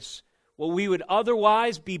antithesis, what we would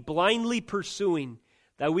otherwise be blindly pursuing,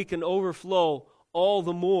 that we can overflow all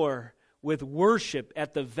the more with worship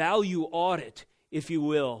at the value audit, if you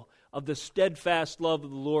will, of the steadfast love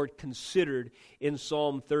of the Lord considered in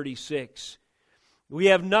Psalm 36. We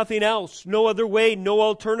have nothing else, no other way, no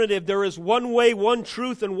alternative. There is one way, one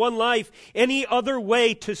truth, and one life. Any other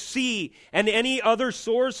way to see and any other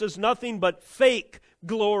source is nothing but fake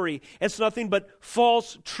glory. It's nothing but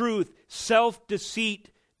false truth,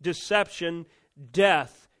 self-deceit, deception,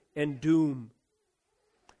 death, and doom.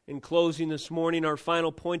 In closing this morning, our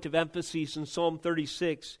final point of emphasis in Psalm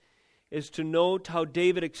 36 is to note how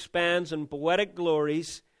David expands in poetic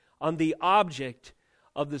glories on the object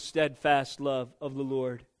of the steadfast love of the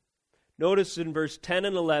Lord. Notice in verse 10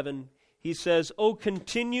 and 11, he says, "O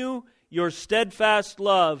continue your steadfast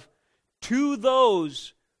love to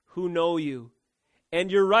those who know you,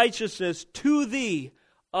 and your righteousness to thee,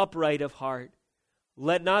 upright of heart.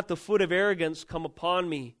 Let not the foot of arrogance come upon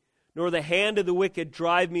me, nor the hand of the wicked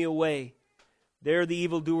drive me away. There the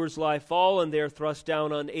evildoers lie fallen, they are thrust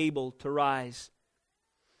down unable to rise."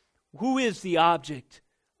 Who is the object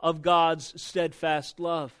of God's steadfast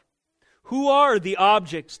love? Who are the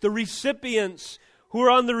objects, the recipients who are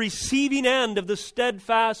on the receiving end of the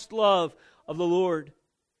steadfast love of the Lord?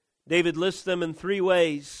 David lists them in three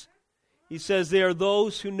ways. He says they are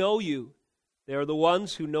those who know you. They are the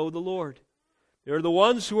ones who know the Lord. They are the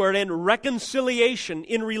ones who are in reconciliation,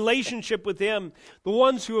 in relationship with Him. The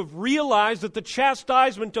ones who have realized that the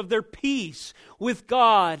chastisement of their peace with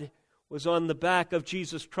God was on the back of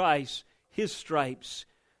Jesus Christ, His stripes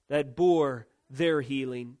that bore their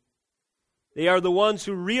healing. They are the ones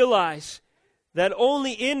who realize that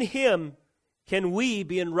only in Him can we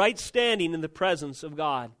be in right standing in the presence of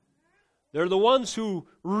God. They're the ones who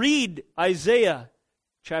read Isaiah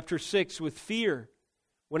chapter 6 with fear.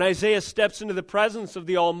 When Isaiah steps into the presence of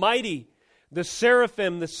the Almighty, the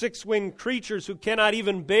seraphim, the six-winged creatures who cannot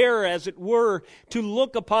even bear, as it were, to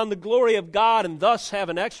look upon the glory of God and thus have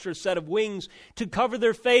an extra set of wings to cover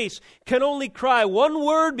their face, can only cry one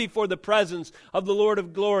word before the presence of the Lord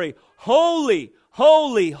of glory: "Holy,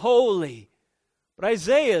 holy, holy." But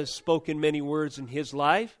Isaiah has spoken many words in his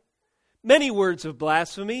life. Many words of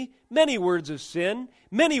blasphemy, many words of sin,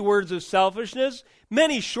 many words of selfishness,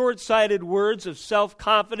 many short-sighted words of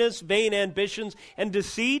self-confidence, vain ambitions, and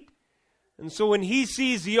deceit. And so when he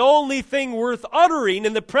sees the only thing worth uttering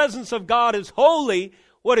in the presence of God is holy,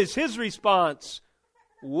 what is his response?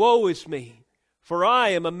 "Woe is me, For I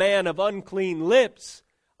am a man of unclean lips.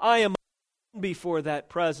 I am before that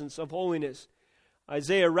presence of holiness.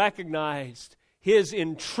 Isaiah recognized his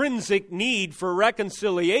intrinsic need for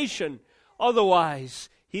reconciliation. Otherwise,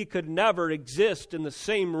 he could never exist in the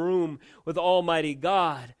same room with Almighty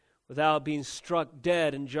God without being struck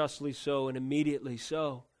dead, and justly so, and immediately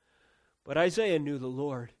so. But Isaiah knew the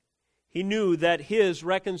Lord. He knew that his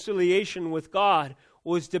reconciliation with God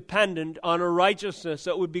was dependent on a righteousness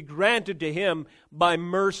that would be granted to him by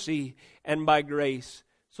mercy and by grace.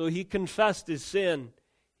 So he confessed his sin.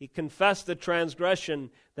 He confessed the transgression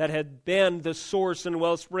that had been the source and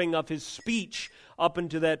wellspring of his speech up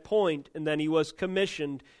until that point, and then he was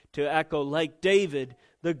commissioned to echo, like David,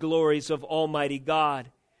 the glories of Almighty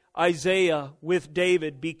God. Isaiah, with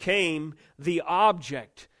David, became the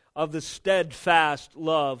object of the steadfast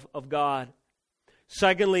love of God.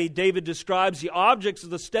 Secondly, David describes the objects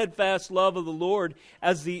of the steadfast love of the Lord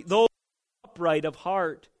as those upright of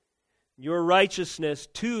heart. Your righteousness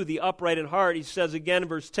to the upright in heart. He says again in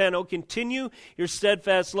verse 10, "Oh, continue your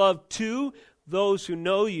steadfast love to those who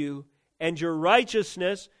know you, and your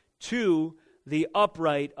righteousness to the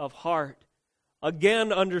upright of heart."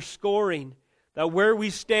 Again underscoring that where we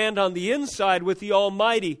stand on the inside with the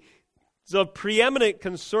Almighty is of preeminent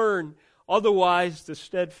concern. Otherwise, the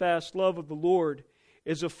steadfast love of the Lord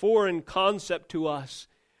is a foreign concept to us.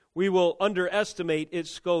 We will underestimate its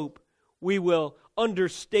scope. We will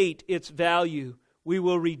understate its value. We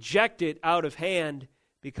will reject it out of hand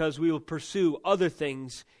because we will pursue other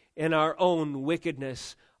things in our own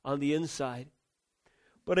wickedness on the inside.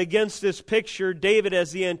 But against this picture, David,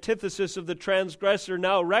 as the antithesis of the transgressor,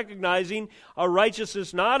 now recognizing a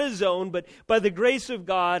righteousness not his own, but by the grace of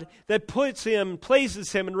God that places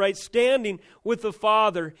him in right standing with the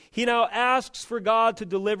Father, he now asks for God to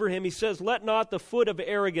deliver him. He says, "Let not the foot of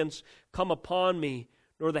arrogance come upon me,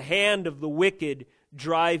 nor the hand of the wicked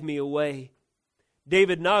drive me away."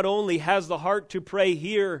 David not only has the heart to pray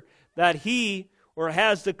here that he, or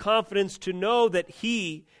has the confidence to know that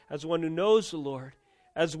he, as one who knows the Lord,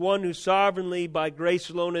 as one who sovereignly by grace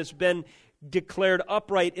alone has been declared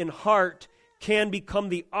upright in heart, can become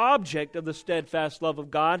the object of the steadfast love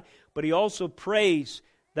of God, but he also prays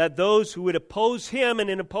that those who would oppose him and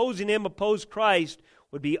in opposing him oppose Christ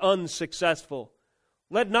would be unsuccessful.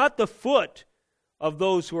 Let not the foot of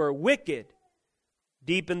those who are wicked,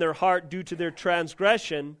 deep in their heart due to their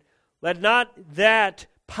transgression, let not that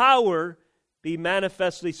power be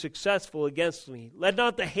manifestly successful against me. Let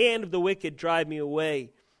not the hand of the wicked drive me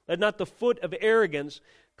away. Let not the foot of arrogance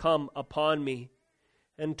come upon me.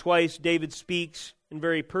 And twice David speaks in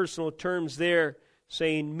very personal terms there,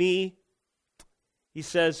 saying me. He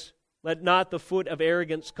says, "Let not the foot of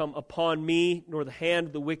arrogance come upon me, nor the hand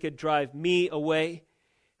of the wicked drive me away."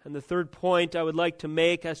 And the third point I would like to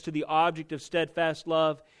make as to the object of steadfast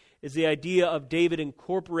love is the idea of David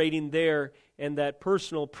incorporating there in that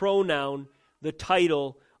personal pronoun the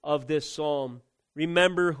title of this psalm.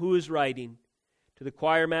 Remember who is writing. To the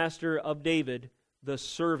choir master of David, the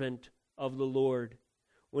servant of the Lord.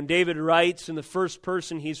 When David writes in the first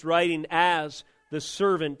person, he's writing as the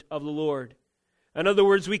servant of the Lord. In other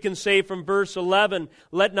words, we can say from verse 11,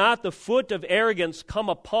 "Let not the foot of arrogance come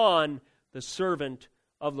upon the servant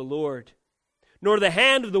of the Lord, nor the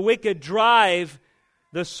hand of the wicked drive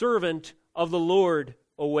the servant of the Lord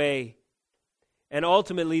away." And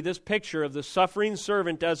ultimately, this picture of the suffering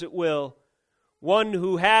servant, as it will, one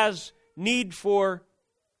who has need for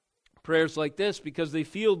prayers like this because they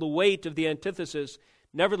feel the weight of the antithesis,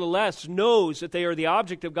 nevertheless knows that they are the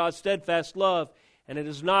object of God's steadfast love, and it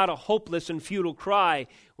is not a hopeless and futile cry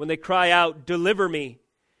when they cry out, "Deliver me."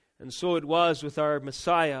 And so it was with our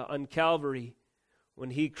Messiah on Calvary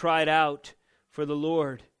when he cried out for the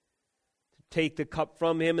Lord to take the cup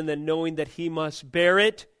from him, and then knowing that he must bear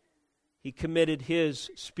it, he committed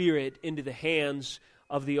his spirit into the hands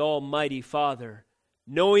of the Almighty Father,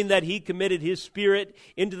 knowing that he committed his spirit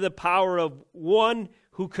into the power of one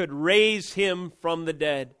who could raise him from the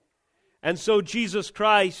dead. And so Jesus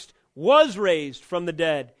Christ was raised from the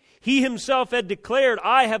dead. He himself had declared,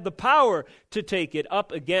 "I have the power to take it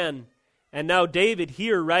up again." And now David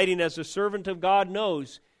here, writing as a servant of God,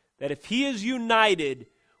 knows that if he is united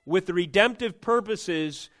with the redemptive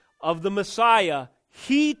purposes of the Messiah,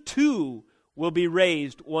 he too will be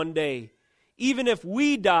raised one day. Even if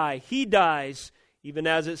we die, he dies, even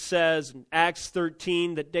as it says in Acts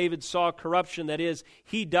 13 that David saw corruption, that is,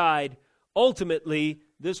 he died. Ultimately,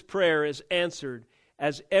 this prayer is answered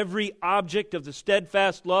as every object of the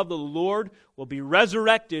steadfast love of the Lord will be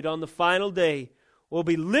resurrected on the final day, will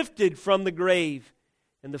be lifted from the grave,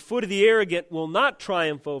 and the foot of the arrogant will not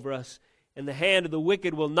triumph over us. and the hand of the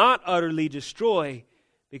wicked will not utterly destroy,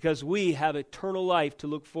 because we have eternal life to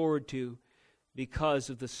look forward to because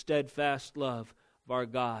of the steadfast love of our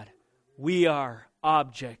God. We are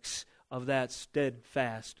objects of that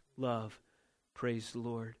steadfast love. Praise the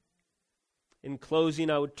Lord. In closing,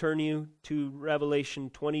 I would turn you to Revelation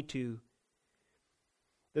 22.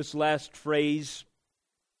 This last phrase,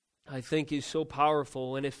 I think, is so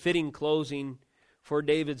powerful and a fitting closing for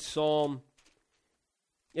David's psalm.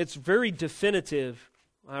 It's very definitive.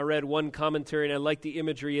 I read one commentary and I like the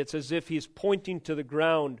imagery. It's as if he's pointing to the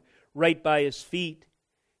ground right by his feet.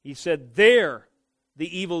 He said, "There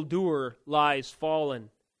the evildoer lies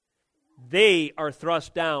fallen. They are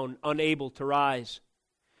thrust down, unable to rise."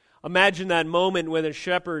 Imagine that moment when a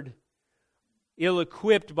shepherd,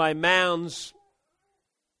 ill-equipped by man's,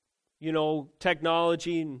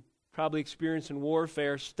 technology and probably experience in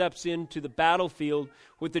warfare, steps into the battlefield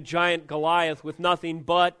with the giant Goliath with nothing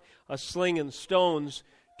but a sling and stones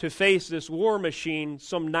to face this war machine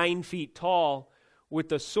some 9 feet tall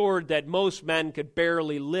with a sword that most men could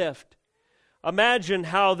barely lift. Imagine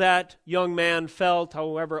how that young man felt,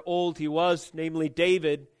 however old he was, namely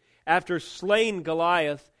David, after slaying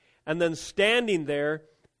Goliath and then standing there,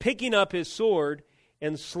 picking up his sword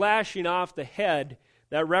and slashing off the head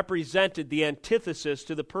that represented the antithesis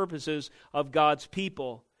to the purposes of God's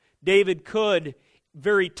people. David could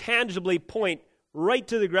very tangibly point right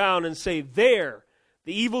to the ground and say, "There,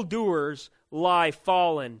 the evildoers lie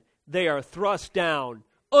fallen. They are thrust down,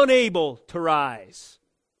 unable to rise."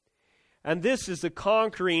 And this is the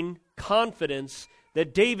conquering confidence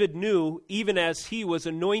that David knew even as he was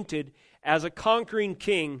anointed as a conquering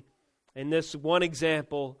king. In this one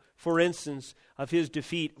example, for instance, of his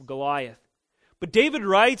defeat of Goliath. But David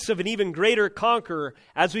writes of an even greater conqueror,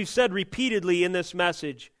 as we've said repeatedly in this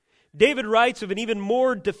message. David writes of an even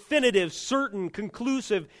more definitive, certain,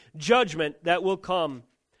 conclusive judgment that will come.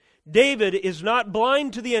 David is not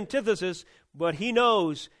blind to the antithesis, but he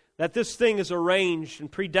knows that this thing is arranged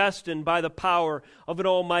and predestined by the power of an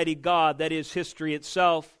almighty God, that is history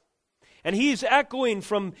itself. And he's echoing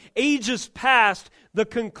from ages past the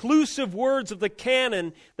conclusive words of the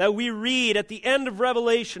canon that we read at the end of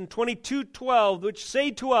Revelation 22:12, which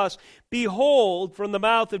say to us, "Behold, from the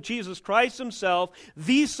mouth of Jesus Christ himself,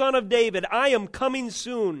 the Son of David, I am coming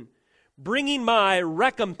soon, bringing my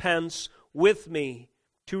recompense with me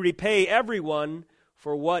to repay everyone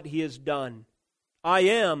for what he has done. I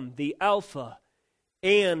am the Alpha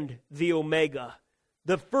and the Omega,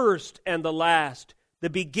 the first and the last, the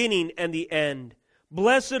beginning and the end.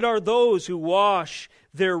 Blessed are those who wash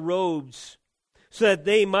their robes, so that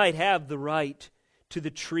they might have the right to the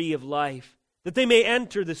tree of life, that they may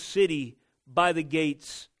enter the city by the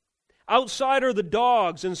gates. Outside are the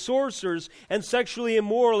dogs and sorcerers and sexually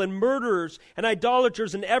immoral and murderers and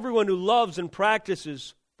idolaters and everyone who loves and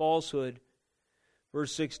practices falsehood."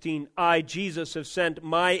 Verse 16, "I, Jesus, have sent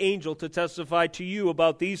my angel to testify to you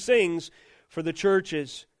about these things for the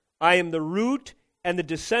churches. I am the root and the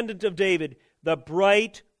descendant of David, the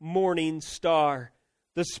bright morning star.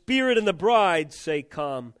 The Spirit and the bride say,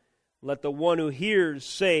 'Come.' Let the one who hears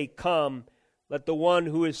say, 'Come.' Let the one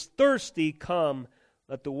who is thirsty come.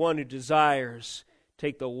 Let the one who desires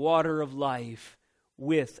take the water of life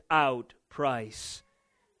without price."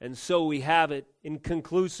 And so we have it in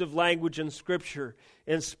conclusive language in Scripture.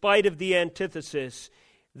 In spite of the antithesis,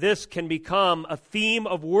 this can become a theme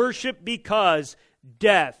of worship because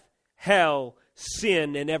death, hell,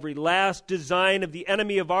 sin, and every last design of the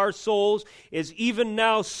enemy of our souls is even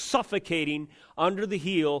now suffocating under the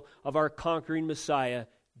heel of our conquering Messiah,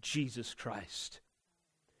 Jesus Christ.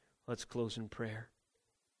 Let's close in prayer.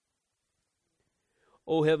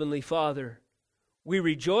 O Heavenly Father, we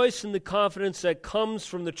rejoice in the confidence that comes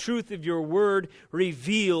from the truth of your word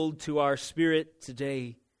revealed to our spirit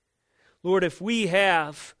today. Lord, if we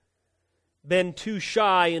have been too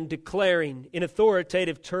shy in declaring in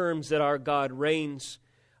authoritative terms that our God reigns,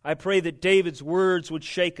 I pray that David's words would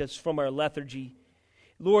shake us from our lethargy.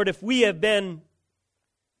 Lord, if we have been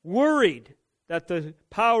worried that the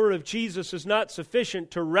power of Jesus is not sufficient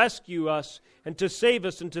to rescue us and to save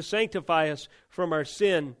us and to sanctify us from our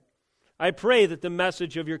sin, I pray that the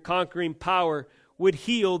message of your conquering power would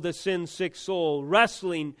heal the sin-sick soul,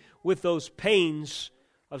 wrestling with those pains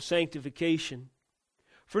of sanctification.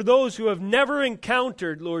 For those who have never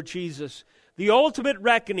encountered, Lord Jesus, the ultimate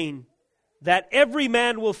reckoning that every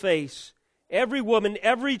man will face, every woman,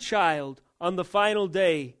 every child on the final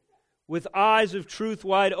day, with eyes of truth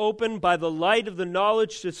wide open by the light of the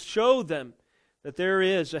knowledge to show them that there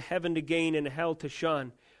is a heaven to gain and a hell to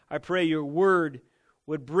shun, I pray your word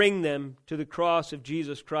would bring them to the cross of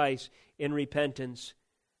Jesus Christ in repentance,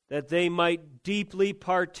 that they might deeply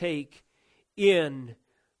partake in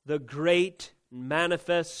the great,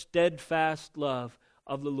 manifest, steadfast love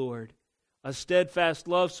of the Lord. A steadfast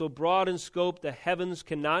love so broad in scope the heavens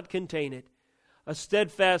cannot contain it. A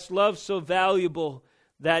steadfast love so valuable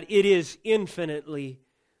that it is infinitely,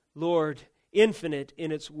 Lord, infinite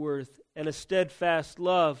in its worth. And a steadfast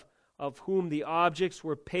love of whom the objects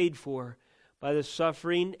were paid for by the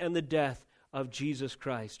suffering and the death of Jesus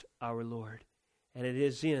Christ our Lord. And it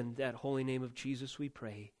is in that holy name of Jesus we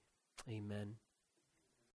pray. Amen.